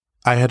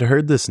I had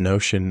heard this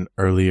notion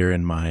earlier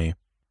in my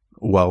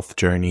wealth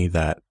journey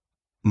that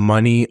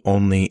money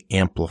only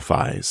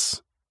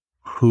amplifies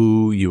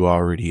who you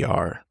already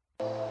are.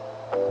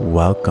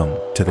 Welcome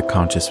to the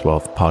Conscious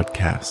Wealth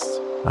Podcast.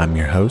 I'm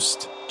your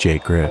host, Jay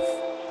Griff.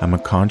 I'm a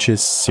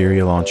conscious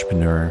serial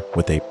entrepreneur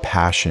with a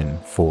passion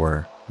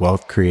for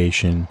wealth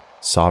creation,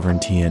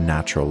 sovereignty and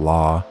natural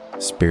law,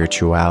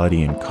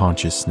 spirituality and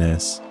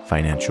consciousness,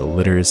 financial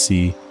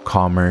literacy,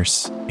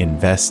 commerce,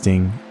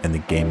 investing, and the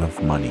game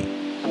of money.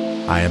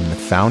 I am the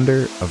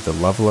founder of the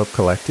Level Up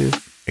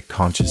Collective, a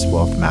conscious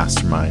wealth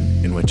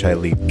mastermind in which I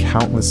lead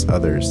countless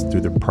others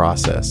through the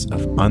process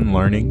of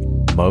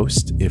unlearning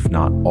most, if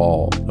not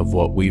all, of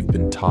what we've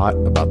been taught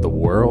about the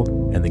world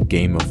and the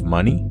game of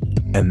money,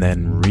 and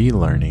then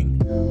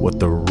relearning what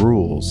the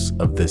rules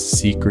of this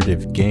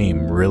secretive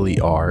game really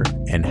are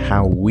and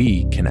how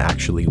we can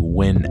actually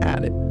win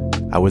at it.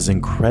 I was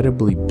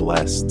incredibly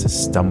blessed to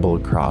stumble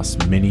across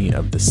many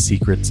of the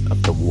secrets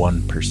of the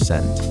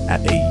 1%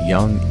 at a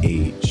young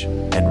age,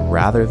 and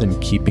rather than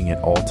keeping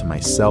it all to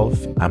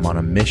myself, I'm on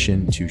a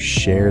mission to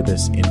share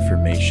this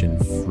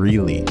information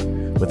freely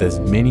with as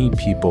many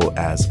people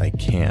as I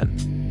can.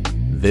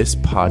 This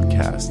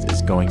podcast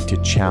is going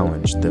to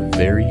challenge the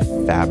very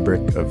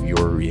fabric of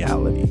your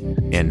reality,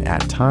 and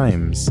at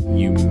times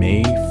you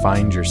may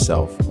find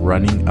yourself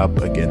running up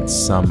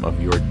against some of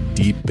your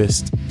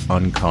deepest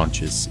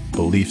unconscious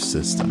belief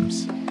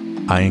systems.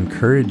 I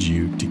encourage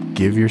you to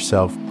give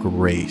yourself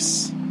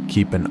grace,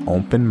 keep an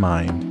open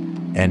mind,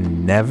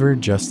 and never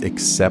just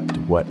accept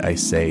what I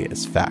say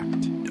as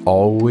fact.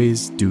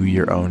 Always do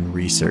your own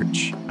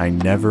research. I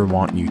never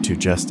want you to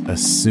just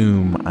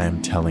assume I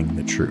am telling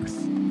the truth.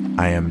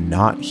 I am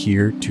not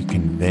here to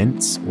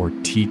convince or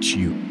teach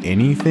you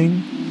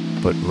anything,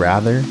 but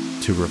rather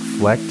to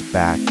reflect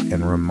back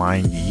and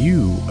remind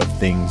you of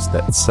things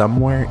that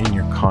somewhere in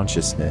your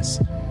consciousness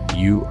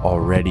you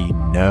already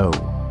know.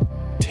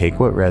 Take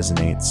what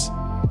resonates,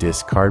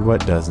 discard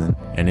what doesn't,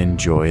 and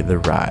enjoy the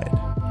ride.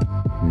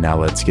 Now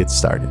let's get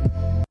started.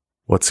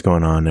 What's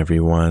going on,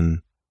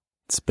 everyone?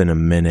 It's been a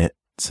minute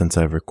since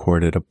I've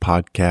recorded a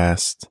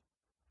podcast,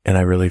 and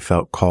I really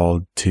felt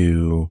called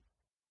to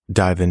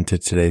dive into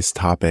today's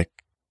topic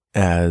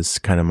as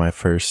kind of my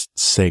first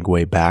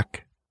segue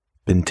back.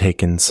 Been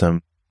taking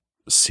some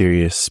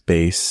serious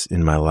space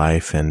in my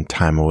life and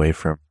time away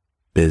from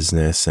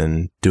business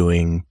and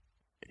doing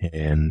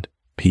and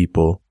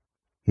people,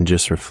 and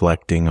just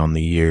reflecting on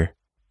the year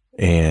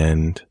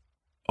and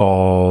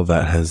all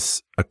that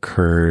has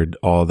occurred,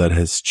 all that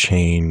has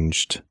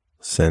changed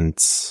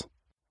since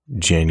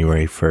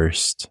January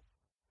 1st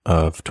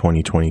of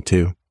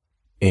 2022.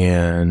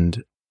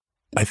 And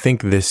I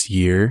think this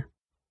year,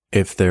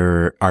 if there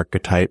are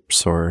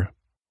archetypes or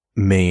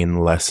main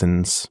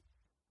lessons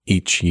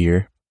each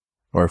year,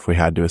 or if we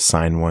had to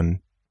assign one,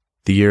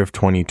 the year of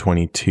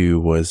 2022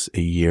 was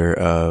a year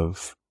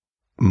of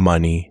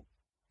money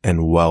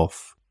and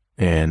wealth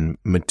and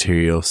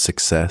material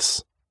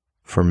success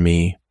for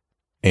me.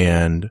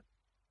 And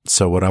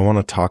so what I want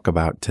to talk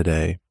about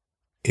today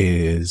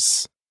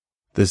is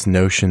this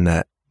notion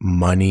that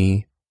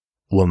money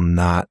will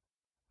not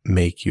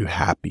make you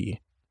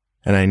happy.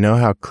 And I know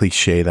how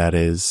cliche that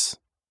is.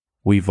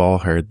 We've all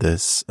heard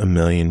this a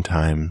million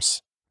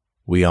times.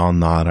 We all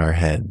nod our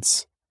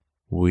heads.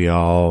 We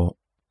all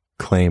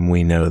claim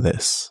we know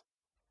this.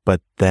 But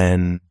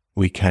then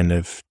we kind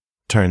of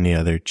turn the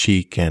other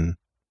cheek and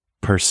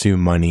pursue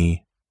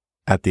money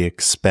at the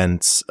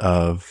expense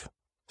of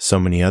so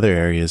many other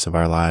areas of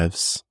our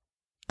lives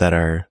that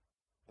are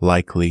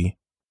likely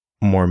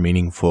more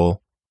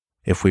meaningful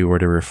if we were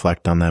to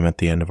reflect on them at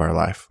the end of our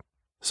life.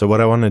 So what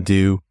I want to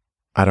do,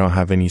 I don't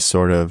have any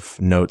sort of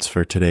notes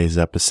for today's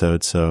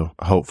episode, so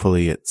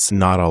hopefully it's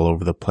not all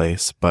over the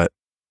place, but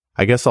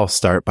I guess I'll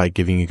start by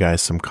giving you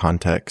guys some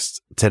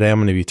context. Today I'm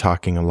going to be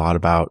talking a lot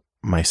about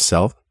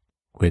myself,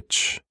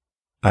 which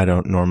I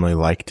don't normally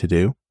like to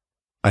do.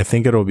 I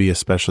think it'll be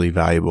especially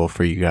valuable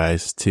for you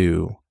guys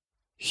to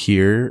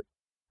hear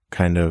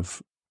kind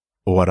of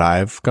what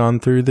I've gone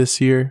through this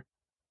year,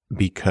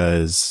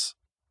 because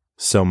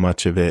so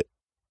much of it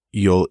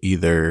you'll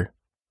either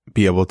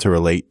be able to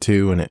relate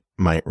to and it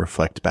might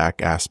reflect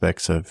back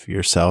aspects of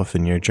yourself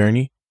and your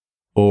journey,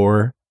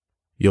 or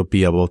you'll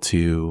be able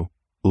to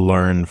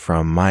learn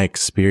from my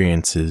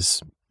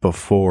experiences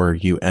before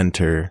you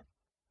enter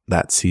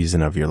that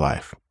season of your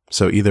life.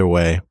 So either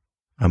way,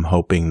 I'm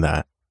hoping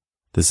that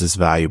this is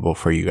valuable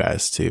for you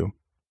guys to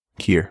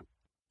hear.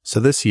 So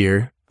this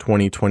year,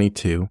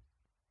 2022,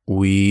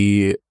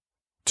 we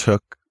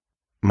took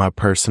my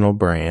personal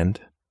brand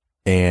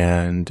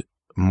and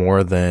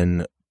more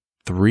than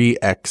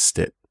 3x'd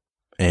it.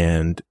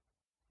 And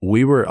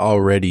we were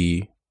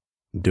already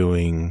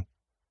doing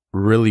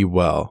really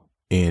well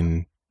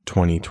in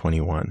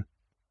 2021.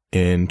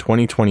 In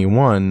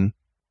 2021,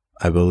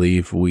 I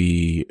believe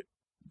we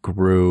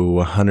grew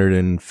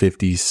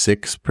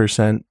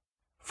 156%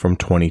 from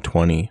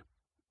 2020.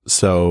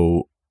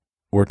 So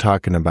we're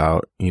talking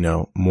about,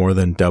 more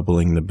than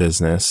doubling the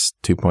business,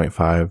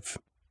 2.5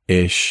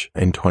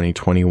 in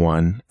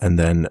 2021, and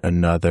then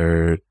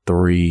another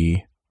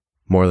 3,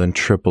 more than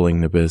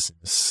tripling the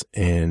business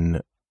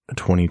in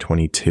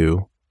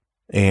 2022.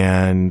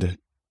 And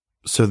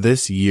so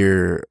this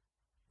year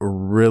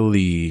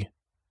really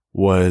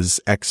was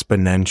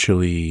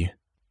exponentially,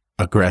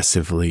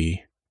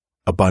 aggressively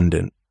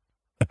abundant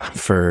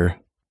for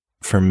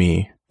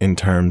me in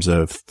terms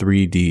of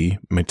 3D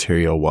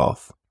material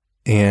wealth.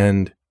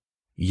 And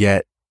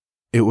yet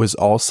it was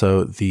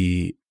also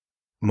the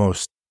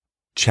most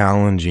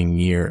challenging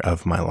year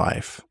of my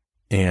life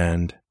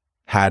and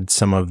had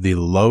some of the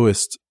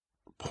lowest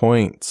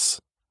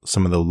points,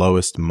 some of the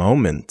lowest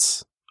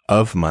moments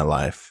of my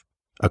life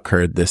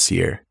occurred this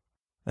year.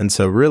 And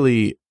so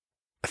really,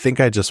 I think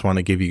I just want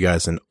to give you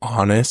guys an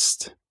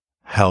honest,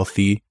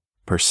 healthy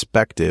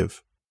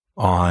perspective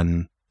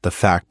on the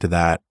fact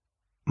that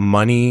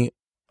money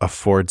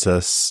affords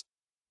us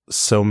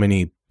so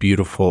many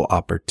beautiful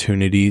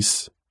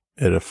opportunities.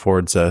 It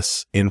affords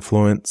us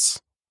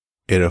influence.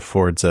 It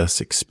affords us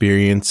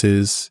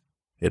experiences.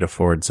 It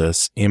affords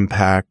us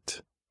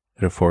impact.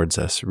 It affords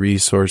us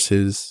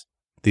resources.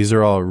 These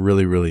are all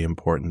really, really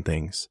important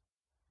things.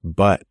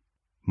 But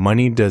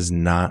money does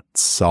not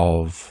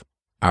solve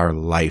our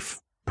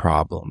life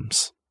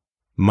problems.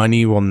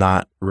 Money will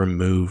not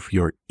remove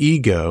your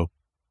ego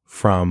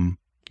from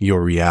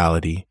your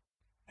reality.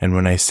 And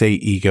when I say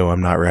ego,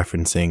 I'm not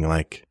referencing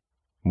like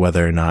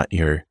whether or not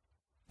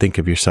think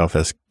of yourself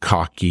as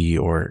cocky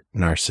or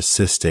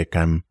narcissistic.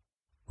 I'm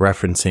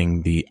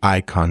referencing the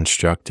I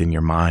construct in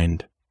your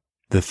mind,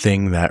 the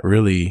thing that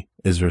really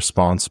is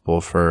responsible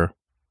for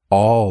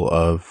all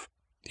of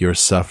your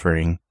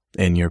suffering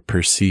and your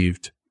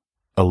perceived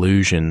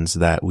illusions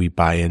that we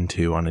buy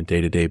into on a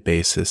day-to-day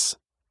basis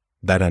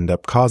that end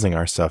up causing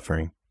our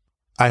suffering.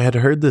 I had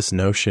heard this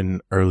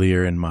notion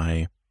earlier in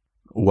my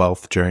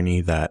wealth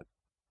journey that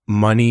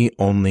money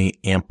only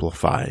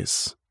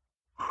amplifies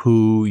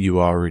who you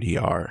already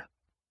are.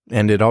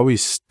 And it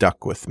always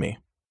stuck with me.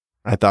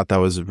 I thought that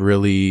was a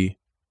really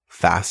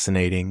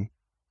fascinating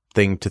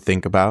thing to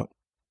think about.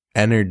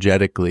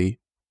 Energetically,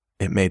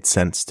 it made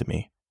sense to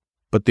me.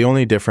 But the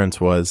only difference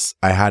was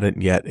I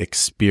hadn't yet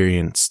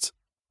experienced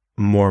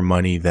more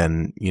money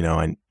than,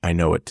 I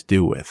know what to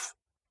do with.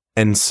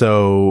 And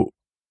so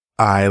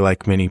I,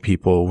 like many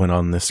people, went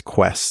on this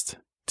quest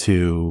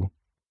to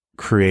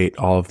create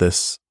all of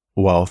this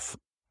wealth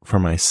for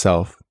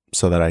myself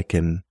so that I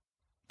can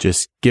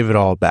just give it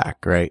all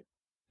back, right?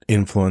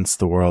 Influence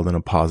the world in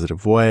a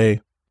positive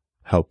way,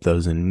 help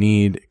those in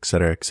need,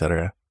 etc.,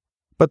 etc.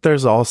 But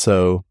there's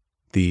also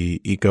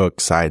the egoic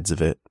sides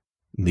of it,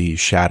 the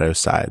shadow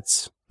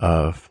sides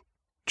of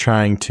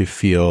trying to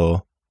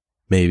feel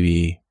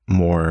maybe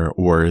more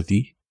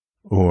worthy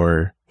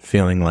or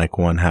feeling like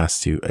one has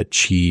to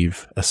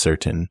achieve a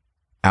certain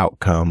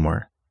outcome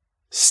or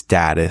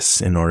status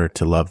in order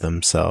to love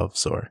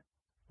themselves or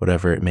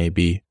whatever it may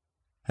be.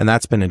 And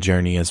that's been a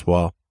journey as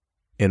well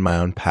in my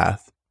own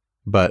path.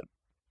 But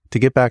to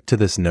get back to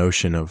this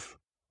notion of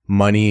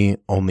money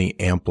only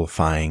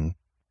amplifying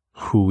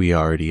who we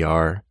already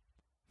are,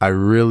 I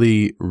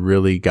really,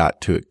 really got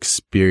to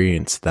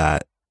experience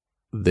that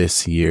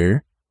this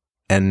year.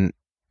 And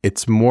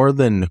it's more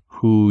than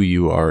who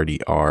you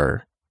already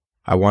are.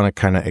 I want to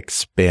kind of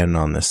expand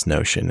on this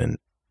notion, and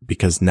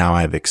because now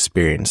I've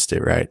experienced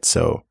it, right?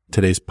 So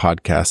today's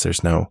podcast,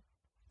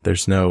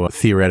 there's no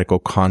theoretical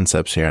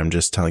concepts here. I'm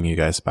just telling you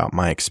guys about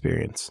my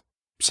experience.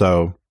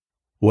 So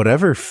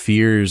whatever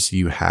fears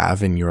you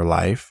have in your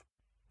life,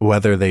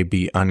 whether they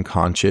be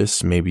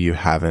unconscious, maybe you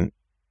haven't,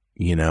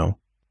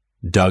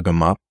 dug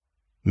them up.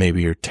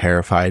 Maybe you're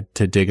terrified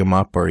to dig them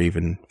up or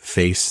even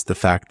face the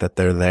fact that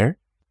they're there.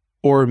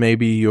 Or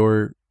maybe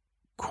you're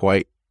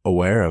quite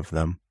aware of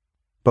them.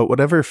 But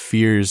whatever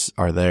fears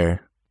are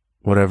there,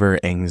 whatever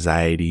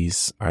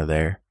anxieties are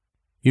there,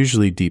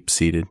 usually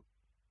deep-seated,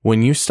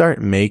 when you start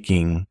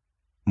making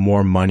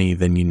more money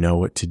than you know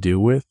what to do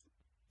with,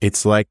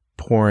 it's like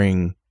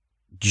pouring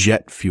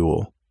jet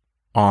fuel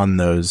on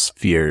those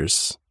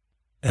fears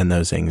and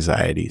those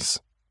anxieties.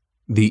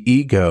 The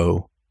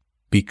ego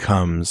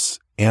becomes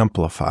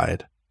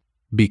amplified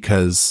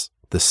because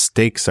the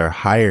stakes are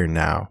higher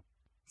now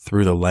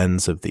through the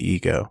lens of the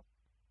ego.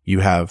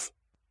 You have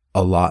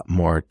a lot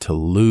more to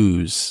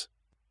lose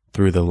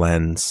through the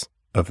lens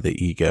of the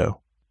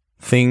ego.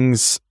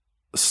 Things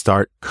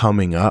start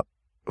coming up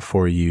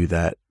for you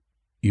that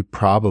you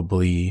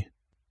probably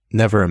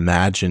never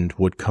imagined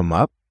would come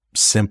up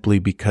simply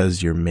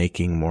because you're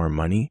making more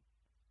money.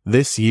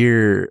 This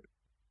year,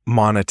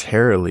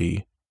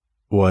 monetarily,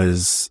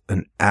 was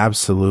an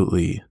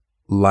absolutely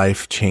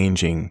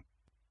life-changing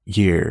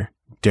year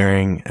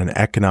during an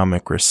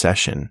economic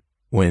recession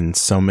when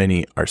so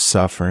many are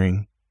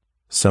suffering,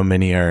 so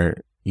many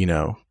are,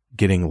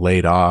 getting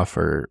laid off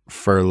or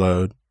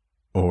furloughed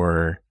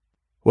or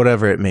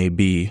whatever it may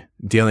be.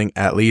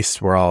 At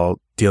least we're all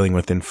dealing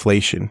with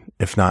inflation,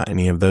 if not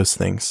any of those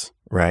things,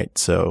 right?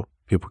 So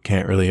people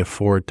can't really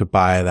afford to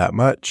buy that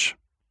much.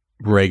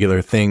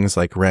 Regular things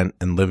like rent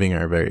and living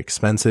are very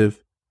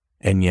expensive.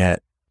 And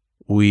yet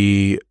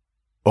we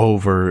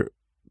over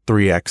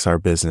 3x our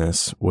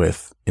business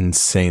with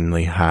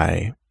insanely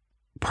high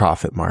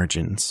profit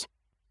margins.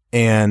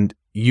 And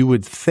you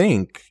would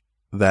think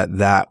that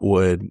that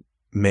would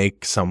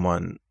make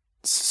someone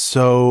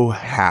so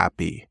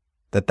happy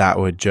that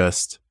would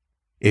just,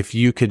 if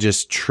you could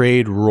just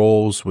trade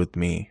roles with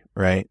me,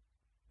 right?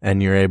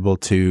 And you're able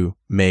to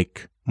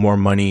make more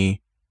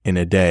money in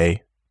a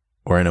day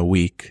or in a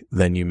week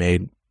than you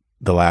made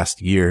the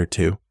last year or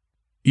two,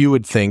 you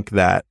would think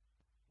that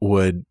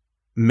would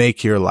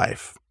make your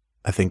life.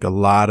 I think a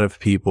lot of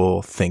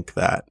people think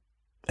that.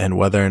 And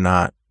whether or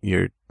not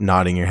you're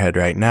nodding your head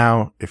right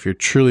now, if you're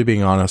truly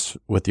being honest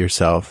with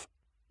yourself,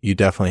 you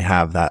definitely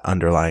have that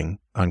underlying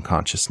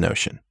unconscious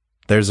notion.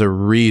 There's a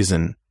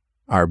reason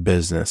our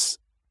business,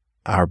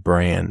 our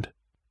brand,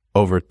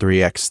 over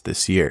 3x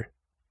this year.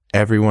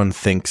 Everyone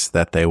thinks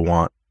that they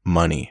want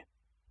money.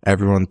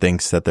 Everyone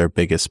thinks that their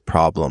biggest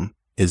problem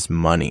is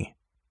money.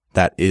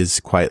 That is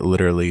quite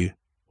literally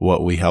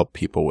what we help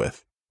people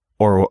with.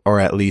 Or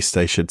at least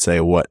I should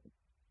say what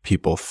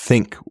people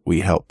think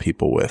we help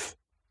people with.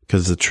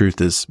 Because the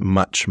truth is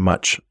much,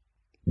 much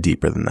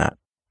deeper than that.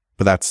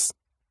 But that's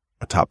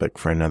a topic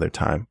for another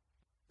time.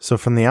 So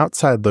from the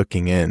outside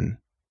looking in,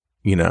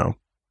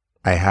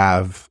 I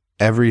have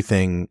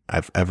everything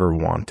I've ever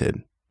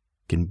wanted.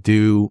 Can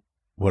do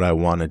what I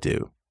want to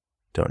do.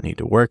 Don't need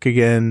to work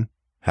again.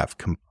 Have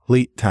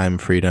complete time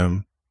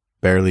freedom.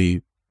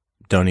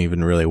 Don't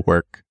even really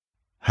work.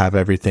 Have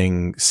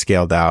everything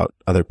scaled out.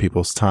 Other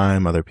people's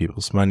time, other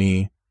people's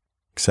money,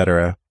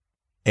 etc.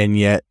 And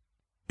yet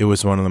it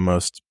was one of the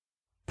most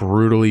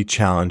brutally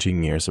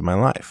challenging years of my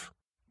life.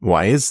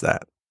 Why is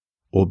that?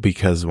 Well,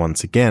 because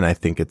once again, I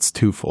think it's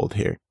twofold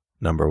here.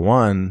 Number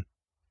one,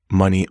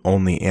 money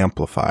only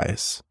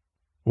amplifies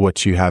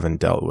what you haven't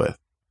dealt with.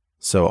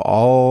 So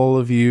all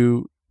of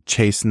you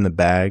chasing the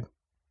bag,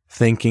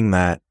 thinking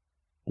that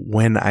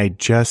when I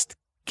just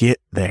get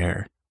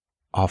there,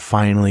 I'll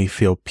finally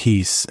feel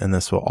peace and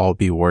this will all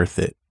be worth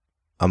it.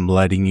 I'm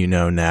letting you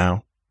know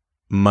now,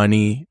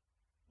 money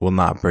will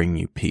not bring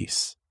you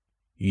peace.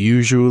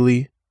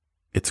 Usually,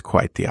 it's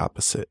quite the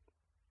opposite.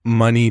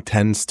 Money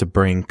tends to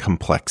bring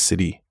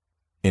complexity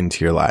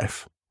into your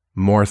life.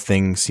 More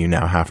things you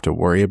now have to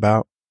worry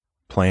about,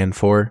 plan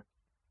for,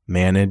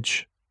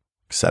 manage,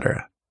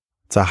 etc.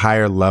 It's a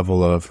higher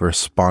level of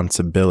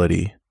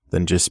responsibility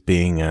than just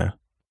being a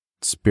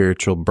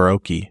spiritual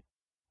brokey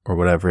or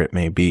whatever it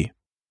may be.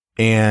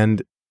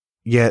 And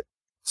yet,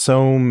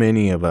 so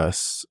many of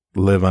us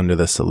live under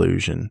this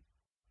illusion.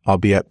 I'll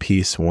be at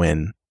peace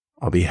when,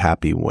 I'll be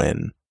happy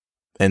when.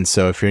 And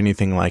so if you're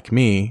anything like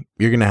me,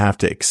 you're going to have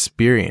to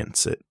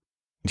experience it.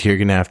 You're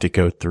going to have to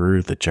go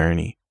through the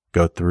journey,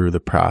 go through the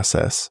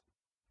process,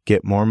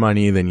 get more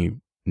money than you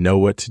know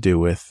what to do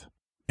with,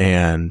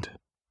 and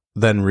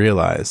then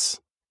realize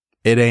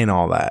it ain't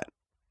all that.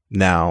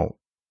 Now,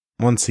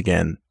 once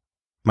again,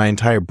 my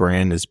entire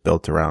brand is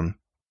built around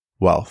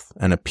wealth,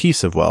 and a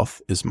piece of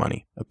wealth is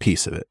money, a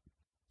piece of it.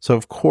 So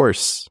of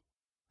course,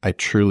 I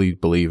truly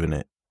believe in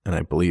it, and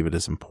I believe it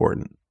is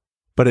important.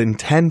 But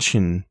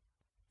intention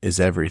is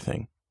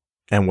everything.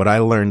 And what I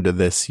learned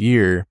this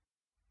year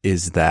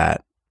is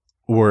that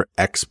we're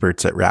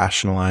experts at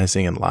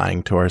rationalizing and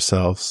lying to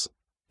ourselves.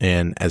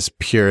 And as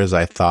pure as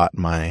I thought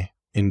my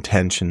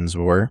intentions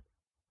were,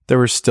 there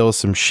were still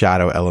some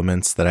shadow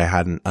elements that I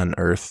hadn't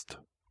unearthed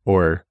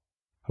or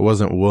I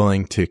wasn't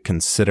willing to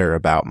consider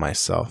about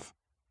myself.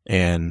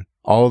 And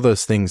all of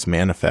those things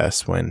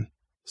manifest when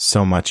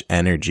so much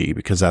energy,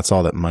 because that's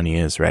all that money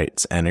is, right?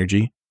 It's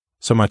energy.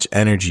 So much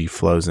energy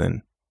flows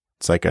in.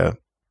 It's like a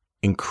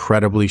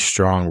incredibly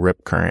strong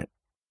rip current,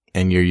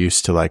 and you're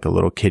used to like a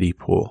little kiddie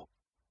pool,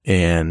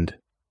 and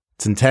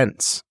it's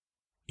intense.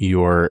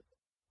 You're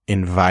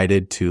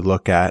invited to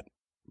look at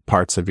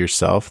parts of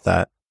yourself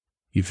that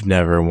you've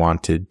never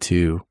wanted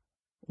to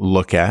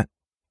look at.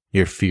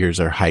 Your fears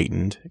are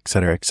heightened,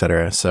 etc.,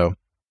 etc. So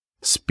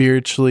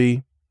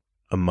spiritually,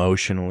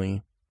 emotionally,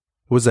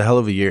 it was a hell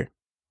of a year.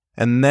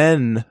 And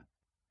then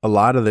a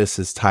lot of this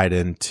is tied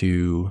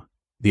into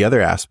the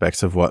other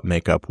aspects of what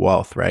make up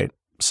wealth, right?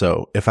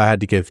 So if I had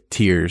to give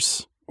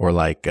tiers or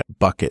like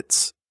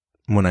buckets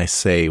when I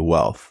say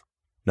wealth,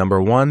 number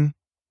one,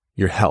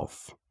 your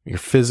health, your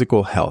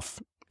physical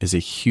health is a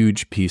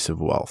huge piece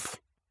of wealth.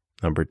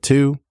 Number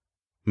two,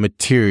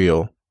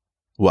 material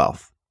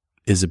wealth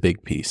is a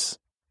big piece.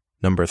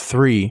 Number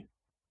three,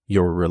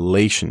 your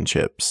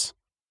relationships.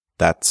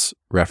 That's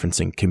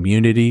referencing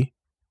community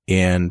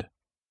and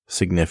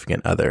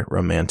significant other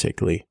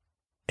romantically.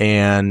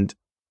 And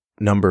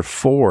number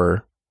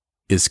four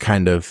is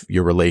kind of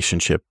your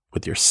relationship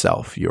with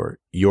yourself,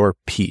 your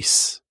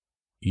peace,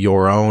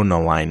 your own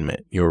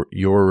alignment, your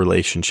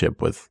relationship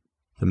with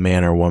the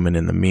man or woman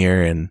in the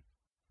mirror and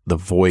the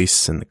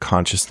voice and the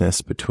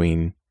consciousness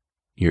between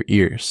your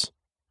ears.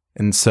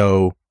 And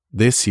so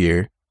this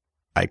year,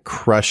 I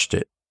crushed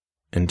it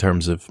in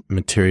terms of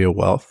material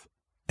wealth,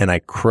 and I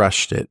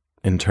crushed it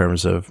in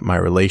terms of my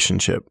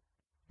relationship,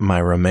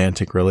 my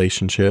romantic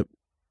relationship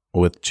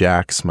with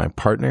Jax, my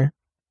partner,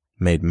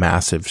 made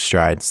massive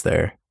strides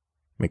there.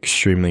 I'm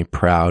extremely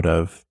proud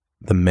of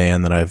the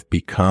man that I've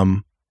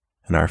become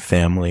and our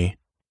family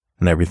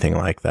and everything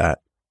like that.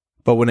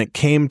 But when it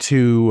came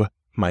to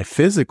my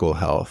physical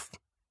health,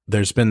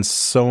 there's been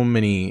so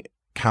many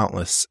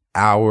countless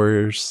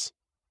hours,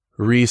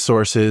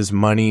 resources,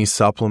 money,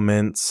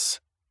 supplements,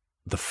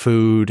 the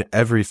food,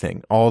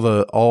 everything, all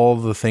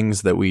the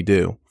things that we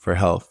do for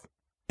health.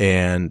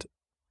 And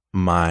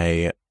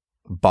my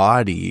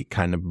body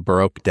kind of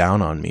broke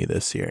down on me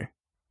this year.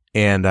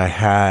 And I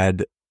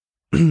had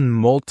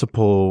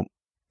multiple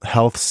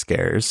health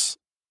scares,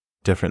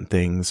 different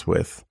things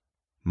with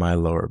my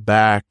lower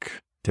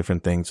back,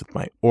 different things with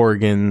my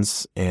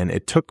organs. And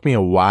it took me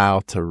a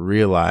while to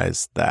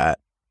realize that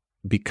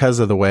because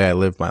of the way I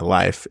live my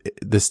life,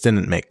 this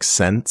didn't make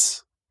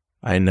sense.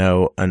 I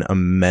know an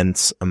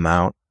immense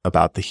amount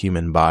about the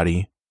human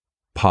body,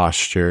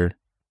 posture,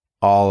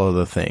 all of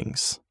the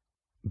things,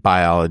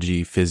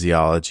 biology,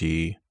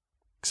 physiology,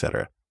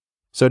 etc.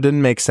 So it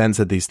didn't make sense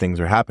that these things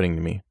were happening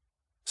to me.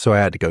 So I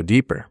had to go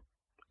deeper.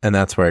 And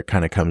that's where it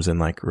kind of comes in,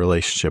 like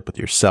relationship with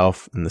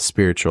yourself and the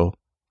spiritual,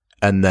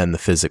 and then the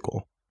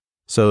physical.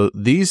 So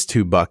these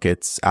two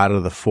buckets out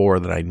of the four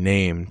that I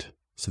named,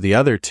 so the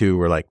other two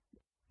were like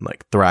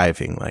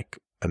thriving, like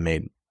I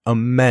made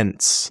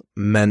immense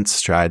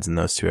strides in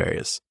those two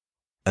areas.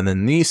 And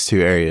then these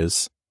two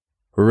areas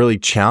were really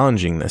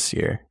challenging this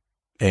year.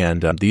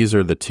 And these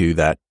are the two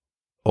that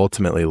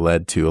ultimately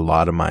led to a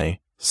lot of my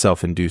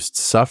self-induced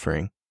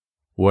suffering,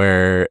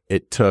 where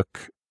it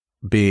took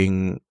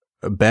being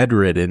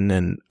bedridden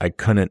and I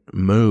couldn't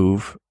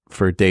move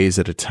for days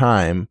at a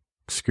time,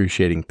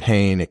 excruciating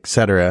pain,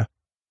 etc.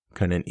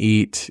 Couldn't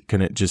eat,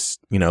 couldn't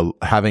just,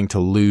 having to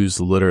lose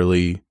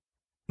literally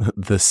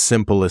the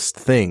simplest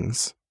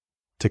things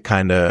to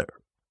kind of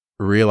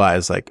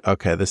realize like,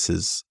 okay, this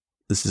is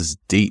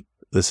deep.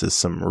 This is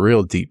some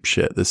real deep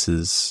shit. This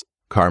is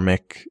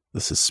karmic.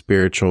 This is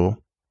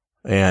spiritual.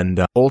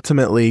 And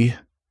ultimately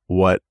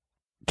what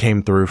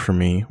came through for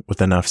me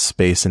with enough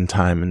space and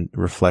time and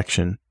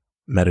reflection,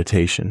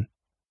 meditation,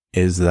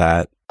 is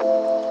that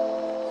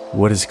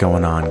what is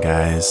going on,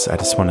 guys? I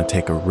just want to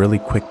take a really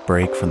quick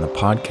break from the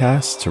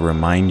podcast to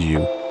remind you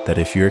that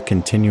if you're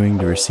continuing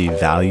to receive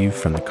value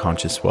from the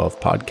Conscious Wealth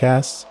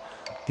podcast,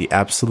 the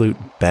absolute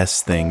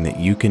best thing that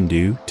you can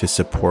do to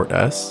support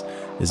us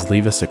is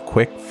leave us a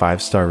quick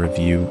 5-star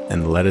review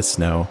and let us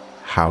know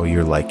how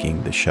you're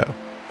liking the show.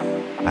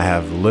 I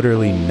have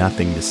literally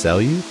nothing to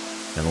sell you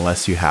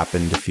unless you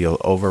happen to feel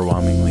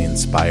overwhelmingly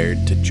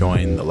inspired to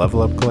join the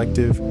Level Up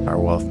Collective, our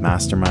wealth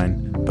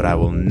mastermind, but I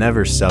will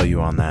never sell you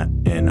on that.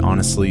 And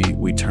honestly,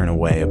 we turn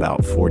away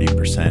about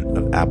 40%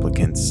 of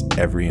applicants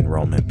every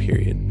enrollment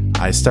period.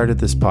 I started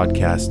this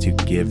podcast to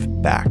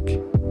give back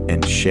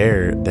and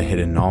share the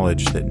hidden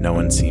knowledge that no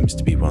one seems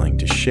to be willing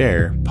to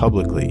share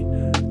publicly,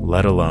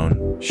 let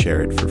alone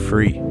share it for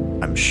free.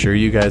 I'm sure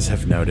you guys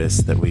have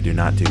noticed that we do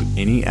not do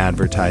any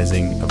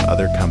advertising of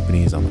other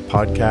companies on the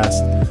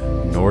podcast,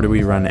 nor do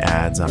we run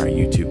ads on our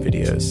YouTube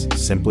videos,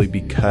 simply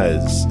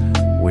because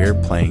we're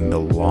playing the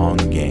long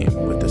game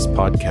with this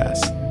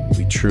podcast.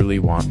 We truly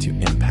want to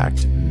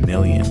impact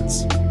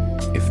millions.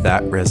 If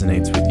that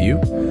resonates with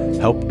you,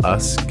 help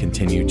us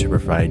continue to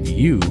provide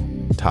you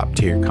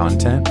top-tier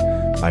content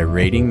by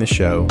rating the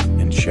show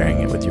and sharing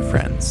it with your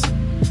friends.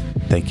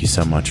 Thank you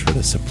so much for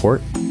the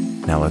support.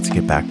 Now let's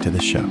get back to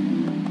the show.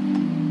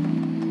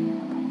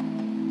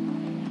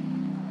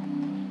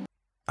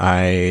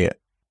 I,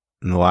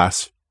 in the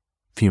last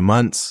few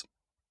months,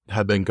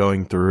 have been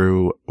going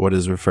through what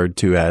is referred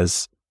to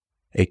as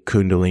a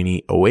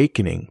Kundalini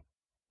Awakening.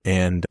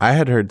 And I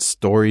had heard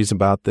stories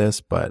about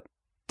this, but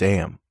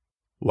damn,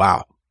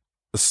 wow.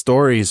 The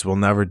stories will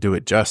never do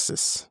it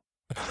justice.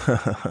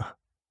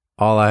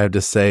 All I have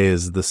to say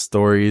is the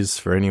stories,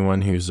 for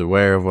anyone who's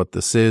aware of what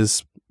this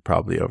is,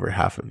 probably over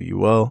half of you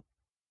will,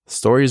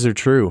 stories are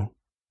true.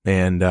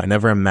 And I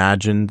never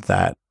imagined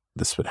that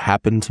this would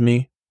happen to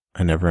me.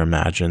 I never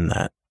imagined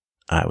that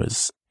I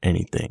was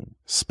anything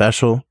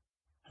special.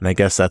 And I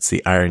guess that's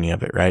the irony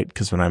of it, right?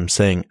 Because when I'm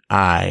saying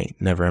I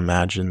never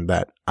imagined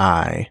that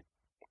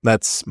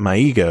that's my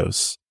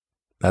ego's.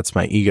 That's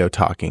my ego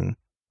talking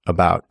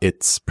about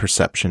its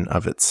perception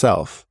of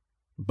itself.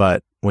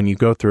 But when you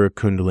go through a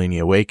Kundalini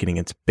Awakening,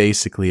 it's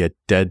basically a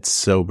dead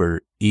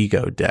sober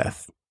ego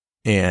death.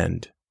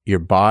 And your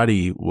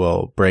body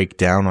will break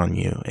down on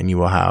you and you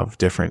will have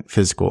different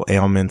physical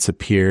ailments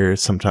appear.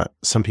 Sometimes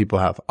some people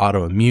have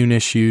autoimmune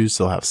issues,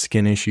 they'll have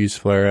skin issues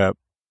flare up,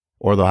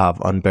 or they'll have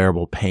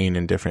unbearable pain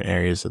in different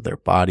areas of their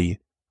body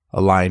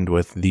aligned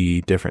with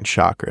the different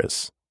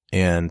chakras.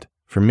 And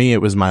for me,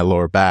 it was my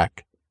lower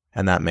back.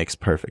 And that makes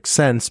perfect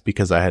sense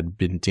because I had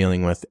been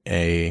dealing with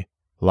a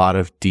lot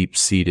of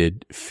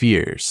deep-seated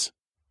fears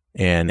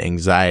and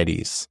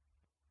anxieties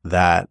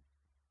that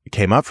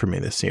came up for me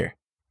this year.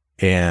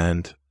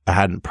 And I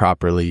hadn't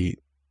properly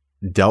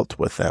dealt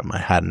with them. I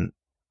hadn't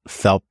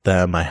felt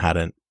them. I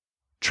hadn't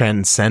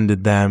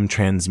transcended them,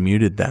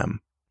 transmuted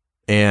them.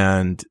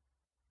 And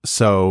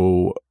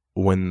so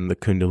when the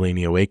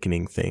Kundalini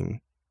Awakening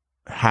thing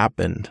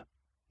happened,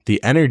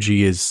 the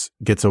energy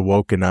gets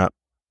awoken up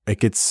it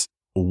gets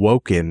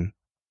woken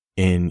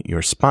in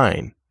your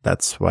spine.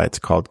 That's why it's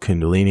called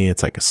Kundalini.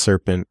 It's like a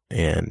serpent,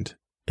 and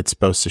it's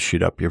supposed to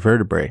shoot up your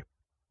vertebrae.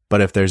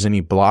 But if there's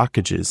any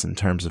blockages in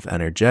terms of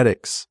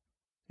energetics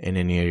in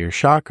any of your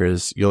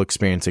chakras, you'll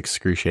experience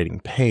excruciating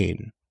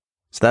pain.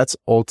 So that's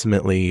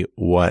ultimately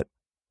what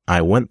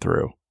I went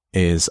through,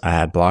 is I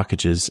had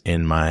blockages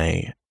in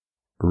my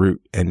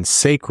root and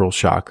sacral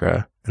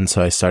chakra. And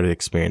so I started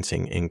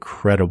experiencing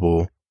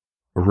incredible,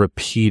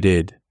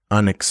 repeated,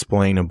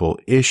 unexplainable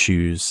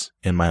issues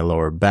in my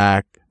lower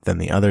back, then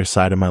the other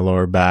side of my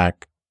lower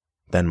back,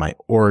 then my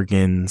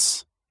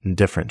organs, and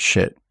different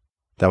shit.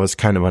 That was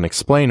kind of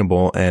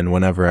unexplainable. And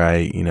whenever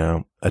I,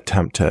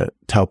 attempt to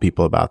tell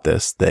people about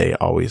this, they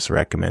always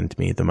recommend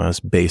me the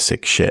most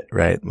basic shit,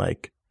 right?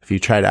 Like, have you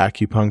tried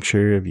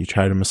acupuncture? Have you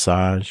tried a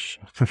massage?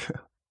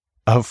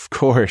 Of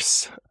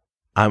course,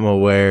 I'm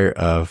aware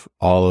of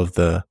all of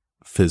the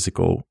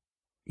physical,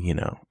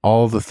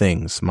 all the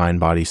things,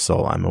 mind, body,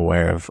 soul. I'm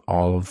aware of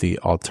all of the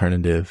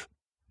alternative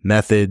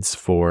methods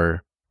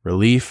for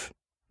relief.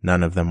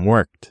 None of them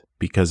worked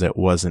because it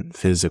wasn't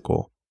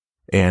physical.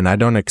 And I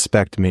don't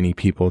expect many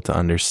people to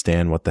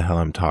understand what the hell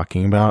I'm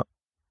talking about.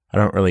 I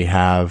don't really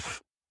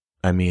have,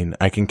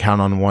 I can count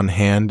on one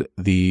hand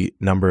the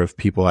number of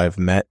people I've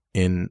met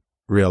in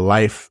real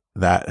life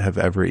that have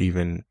ever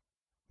even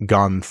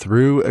gone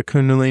through a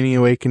Kundalini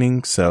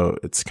awakening. So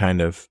it's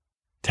kind of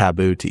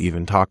taboo to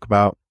even talk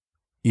about.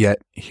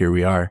 Yet here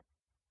we are.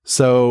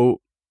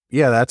 So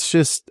yeah, that's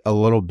just a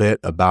little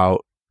bit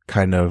about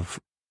kind of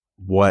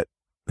what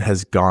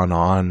has gone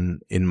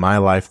on in my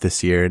life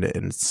this year.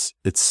 And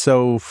it's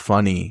so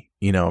funny,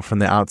 from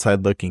the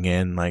outside looking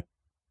in. Like,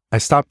 I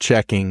stopped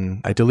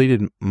checking. I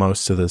deleted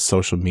most of the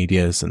social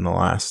medias in the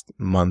last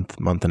month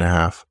and a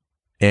half,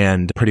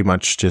 and pretty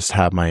much just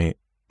have my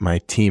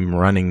team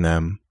running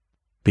them,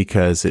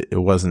 because it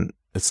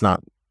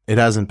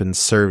hasn't been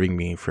serving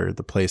me for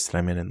the place that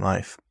I'm in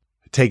life.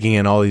 Taking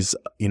in all these,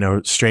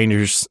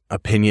 strangers'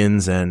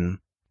 opinions and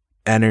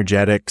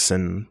energetics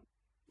and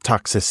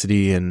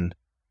toxicity and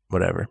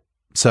whatever.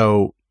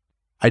 So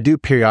I do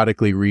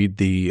periodically read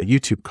the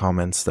YouTube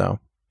comments though.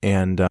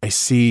 And I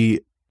see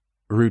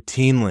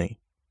routinely,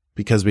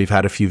 because we've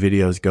had a few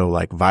videos go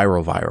like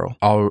viral,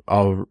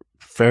 I'll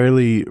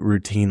fairly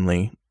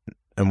routinely,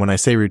 and when I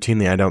say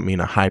routinely, I don't mean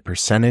a high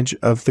percentage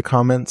of the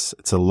comments.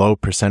 It's a low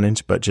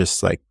percentage, but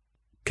just like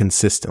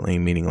consistently,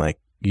 meaning like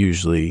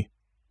usually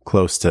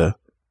close to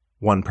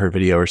one per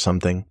video or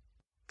something.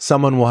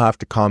 Someone will have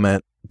to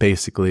comment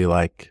basically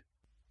like,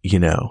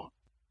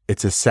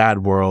 it's a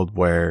sad world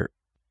where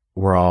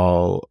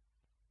we're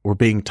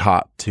being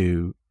taught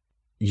to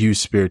use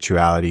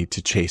spirituality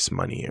to chase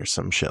money or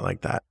some shit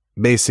like that.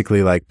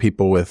 Basically, like,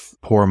 people with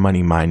poor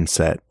money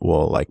mindset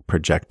will like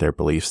project their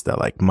beliefs that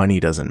like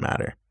money doesn't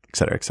matter, et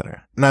cetera, et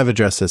cetera. And I've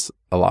addressed this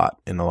a lot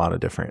in a lot of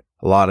different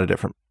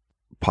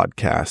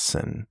podcasts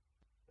and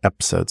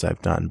episodes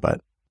I've done,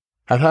 but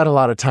I've had a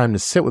lot of time to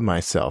sit with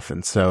myself.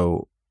 And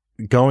so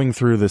going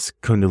through this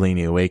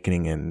Kundalini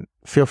awakening, and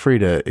feel free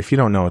to, if you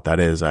don't know what that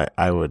is,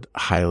 I would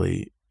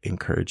highly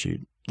encourage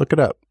you, look it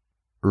up,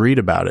 read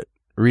about it,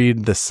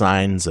 read the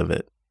signs of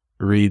it,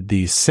 read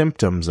the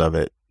symptoms of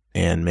it,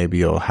 and maybe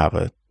you'll have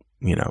a,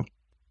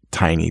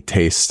 tiny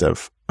taste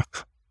of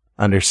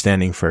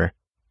understanding for,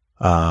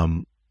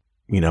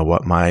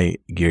 what my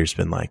year's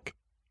been like.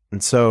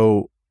 And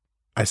so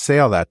I say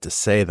all that to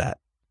say that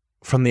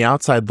from the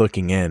outside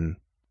looking in,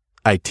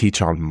 I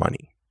teach on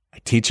money. I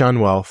teach on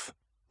wealth.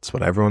 It's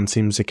what everyone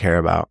seems to care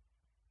about.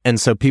 And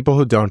so people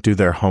who don't do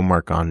their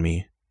homework on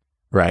me,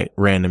 right,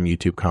 random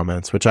YouTube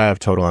comments, which I have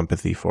total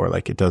empathy for,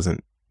 like, it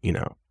doesn't,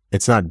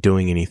 it's not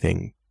doing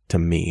anything to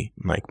me,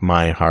 like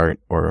my heart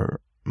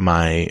or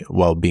my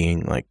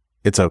well-being. Like,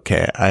 it's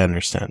okay. I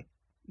understand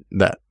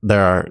that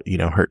there are,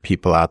 hurt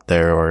people out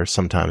there, or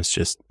sometimes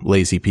just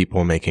lazy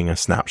people making a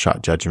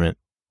snapshot judgment.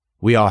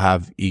 We all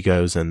have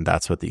egos, and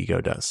that's what the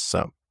ego does.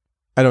 So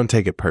I don't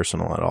take it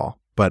personal at all,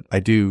 but I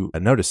do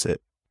notice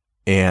it.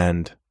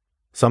 And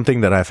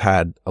something that I've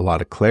had a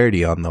lot of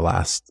clarity on the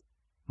last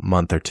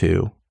month or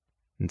two,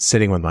 and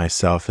sitting with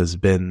myself, has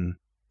been,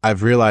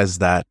 I've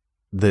realized that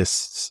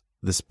this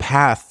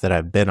path that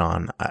I've been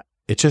on,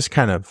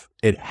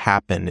 it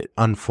happened, it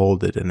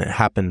unfolded, and it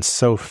happened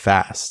so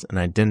fast. And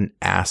I didn't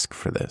ask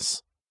for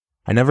this.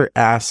 I never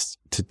asked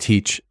to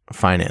teach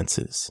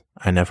finances.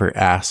 I never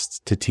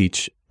asked to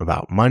teach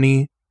about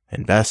money,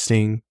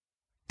 investing,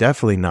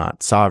 definitely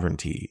not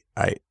sovereignty.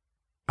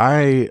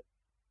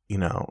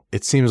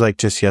 It seems like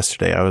just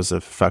yesterday I was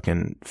a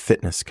fucking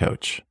fitness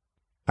coach.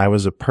 I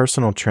was a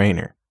personal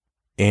trainer,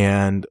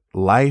 and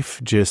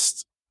life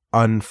just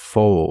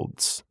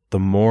unfolds. The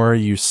more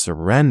you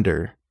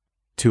surrender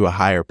to a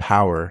higher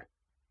power,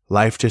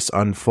 life just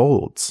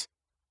unfolds.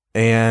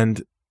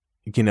 And,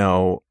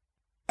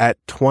 at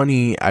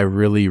 20, I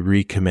really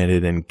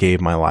recommitted and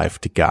gave my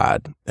life to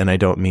God. And I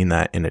don't mean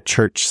that in a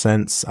church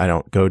sense. I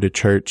don't go to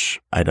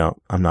church.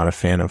 I'm not a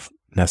fan of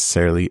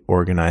necessarily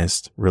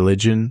organized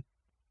religion,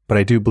 but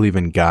I do believe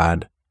in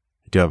God.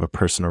 I do have a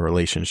personal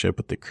relationship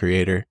with the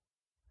Creator.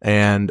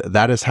 And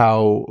that is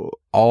how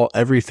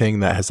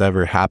everything that has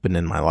ever happened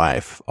in my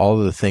life, all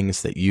of the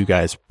things that you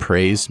guys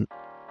praise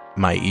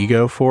my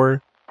ego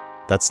for,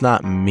 that's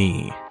not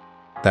me.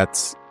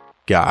 That's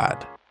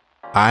God.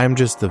 I'm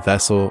just the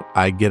vessel.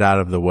 I get out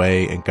of the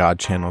way and God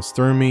channels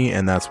through me,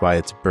 and that's why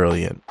it's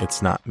brilliant.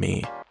 It's not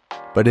me.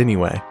 But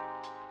anyway,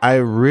 I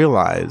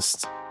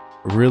realized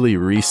really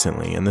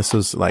recently, and this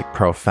was like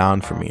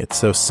profound for me. It's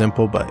so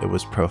simple, but it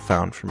was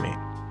profound for me.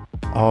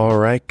 All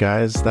right,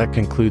 guys, that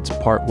concludes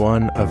part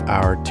 1 of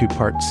our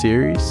 2-part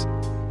series.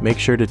 Make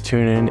sure to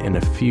tune in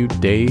a few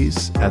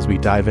days as we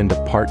dive into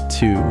part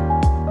 2.